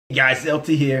Hey guys, LT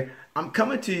here. I'm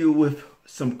coming to you with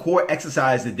some core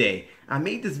exercise today. I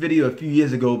made this video a few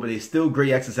years ago, but it's still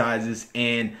great exercises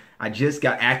and I just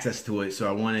got access to it, so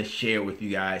I want to share it with you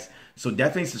guys. So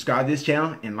definitely subscribe to this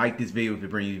channel and like this video if it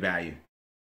brings you value.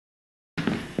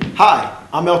 Hi,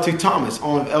 I'm LT Thomas,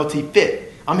 owner of LT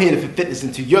Fit. I'm here to fit fitness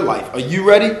into your life. Are you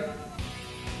ready?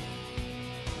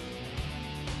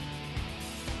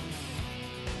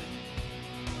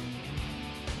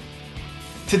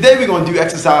 Today we're going to do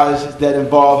exercises that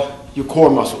involve your core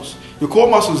muscles. Your core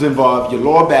muscles involve your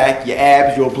lower back, your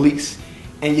abs, your obliques,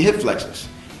 and your hip flexors.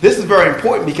 This is very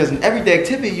important because in everyday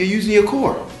activity you're using your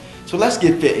core. So let's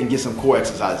get fit and get some core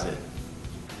exercises in.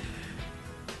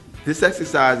 This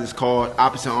exercise is called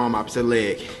opposite arm, opposite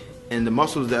leg. And the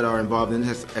muscles that are involved in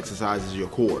this exercise is your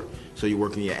core. So you're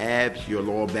working your abs, your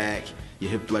lower back,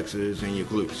 your hip flexors, and your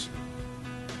glutes.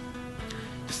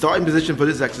 The starting position for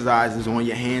this exercise is on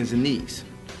your hands and knees.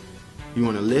 You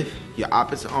want to lift your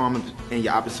opposite arm and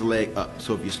your opposite leg up.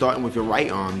 So if you're starting with your right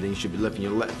arm, then you should be lifting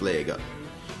your left leg up.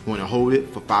 You want to hold it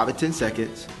for 5 or 10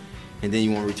 seconds, and then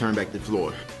you want to return back to the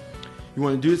floor. You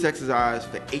want to do this exercise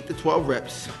for 8 to 12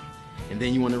 reps, and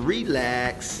then you want to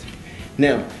relax.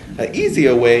 Now, an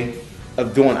easier way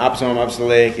of doing opposite arm, opposite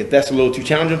leg, if that's a little too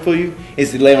challenging for you,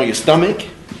 is to lay on your stomach,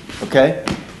 okay?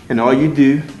 And all you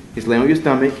do is lay on your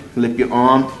stomach, lift your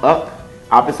arm up,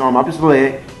 opposite arm, opposite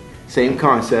leg, same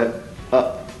concept.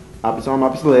 Up, opposite arm,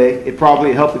 opposite leg. It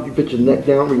probably helps if you put your neck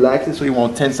down, relax it so you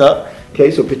won't tense up.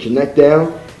 Okay, so put your neck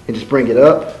down and just bring it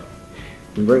up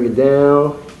and bring it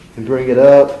down and bring it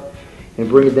up and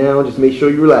bring it down. Just make sure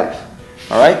you relax.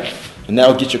 All right, and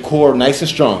now get your core nice and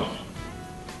strong.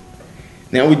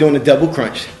 Now we're doing the double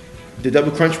crunch. The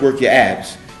double crunch work your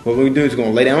abs. What we're gonna do is we're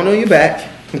gonna lay down on your back,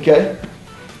 okay?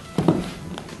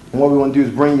 And what we want to do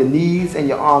is bring your knees and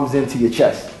your arms into your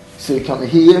chest. So you're coming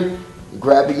here.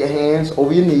 Grabbing your hands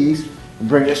over your knees and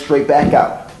bring it straight back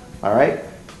out. All right?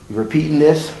 You're repeating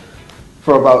this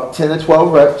for about 10 to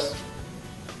 12 reps,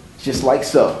 just like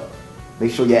so.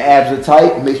 Make sure your abs are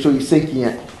tight and make sure you're sinking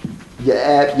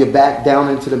your back down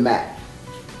into the mat,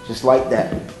 just like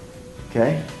that.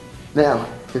 Okay? Now,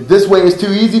 if this way is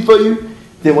too easy for you,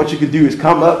 then what you can do is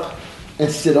come up and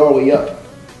sit all the way up,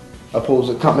 opposed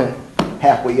to coming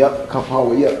halfway up, come all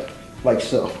the way up, like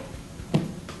so.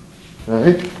 All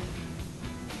right?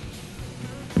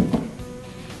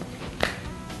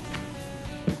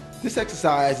 This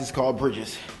exercise is called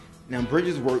bridges. Now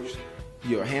bridges works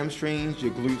your hamstrings,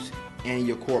 your glutes, and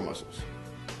your core muscles.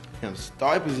 Now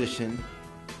start position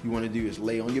you want to do is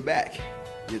lay on your back.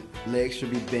 Your legs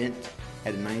should be bent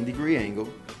at a 90-degree angle,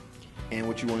 and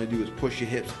what you want to do is push your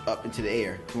hips up into the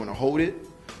air. You want to hold it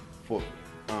for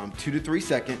 2 to 3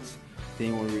 seconds, then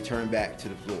you want to return back to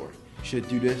the floor. You should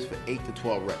do this for 8 to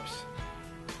 12 reps.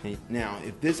 Now,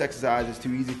 if this exercise is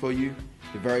too easy for you,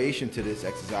 the variation to this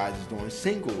exercise is doing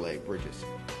single leg bridges,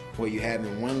 where you have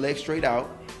one leg straight out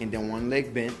and then one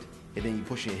leg bent, and then you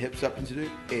pushing your hips up into the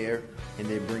air and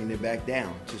then bringing it back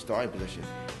down to starting position.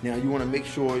 Now, you want to make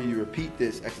sure you repeat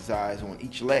this exercise on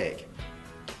each leg,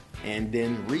 and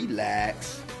then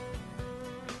relax.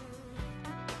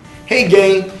 Hey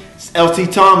gang, it's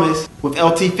LT Thomas with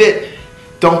LT Fit.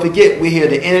 Don't forget, we're here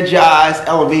to energize,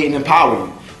 elevate, and empower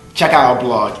you. Check out our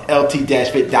blog,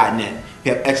 lt-fit.net. We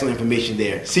have excellent information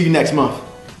there. See you next month.